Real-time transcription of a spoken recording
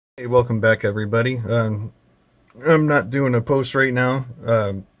Hey, welcome back, everybody. I'm not doing a post right now,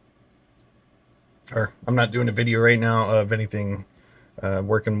 or I'm not doing a video right now of anything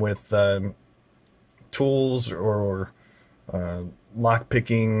working with tools or lock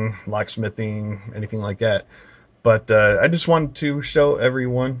picking, locksmithing, anything like that. But I just wanted to show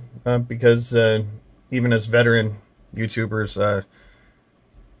everyone because even as veteran YouTubers,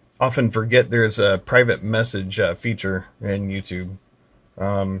 often forget there's a private message feature in YouTube.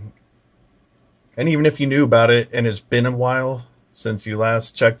 And even if you knew about it and it's been a while since you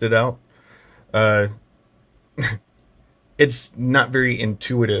last checked it out, uh, it's not very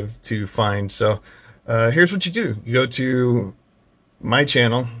intuitive to find. So here's what you do. You go to my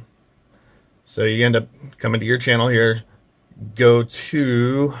channel. So you end up coming to your channel here. Go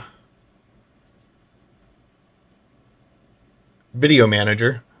to Video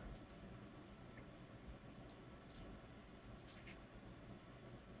Manager.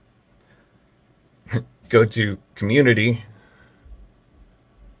 Go to Community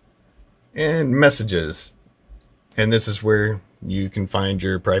and Messages, and this is where you can find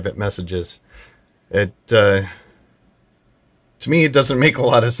your private messages. It to me, it doesn't make a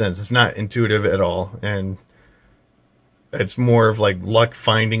lot of sense. It's not intuitive at all, and it's more of like luck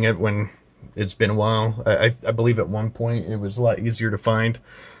finding it when it's been a while. I believe at one point it was a lot easier to find.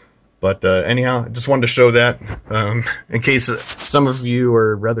 But anyhow, I just wanted to show that in case some of you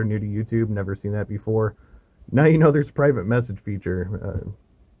are rather new to YouTube, never seen that before. Now you know there's a private message feature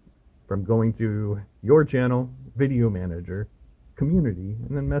from going to your channel, Video Manager, Community,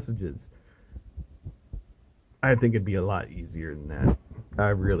 and then Messages. I think it'd be a lot easier than that. I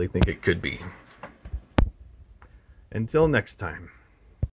really think it could be. Until next time.